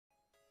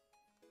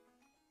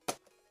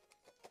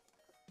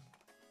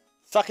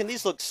Fucking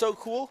these look so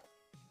cool.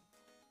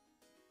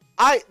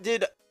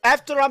 Dude,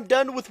 after I'm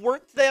done with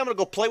work today, I'm gonna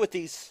go play with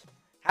these.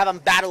 Have them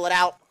battle it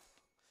out.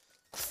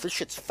 This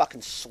shit's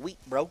fucking sweet,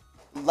 bro.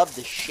 Love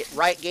this shit.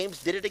 Riot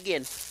Games did it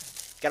again.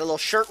 Got a little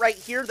shirt right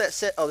here that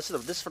said, oh, this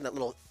is from that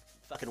little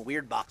fucking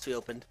weird box we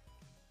opened.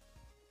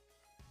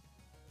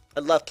 I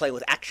love playing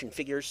with action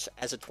figures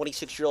as a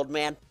 26-year-old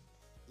man.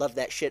 Love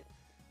that shit.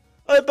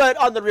 But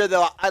on the real,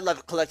 though, I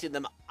love collecting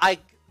them.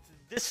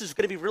 This is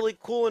going to be really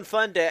cool and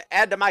fun to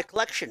add to my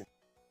collection.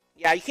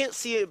 Yeah, you can't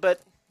see it,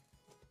 but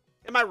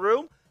in my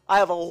room, I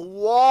have a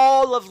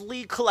wall of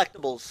League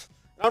collectibles.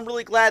 I'm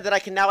really glad that I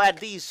can now add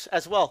these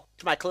as well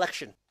to my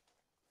collection.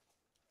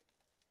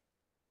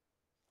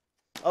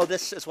 Oh,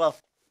 this as well.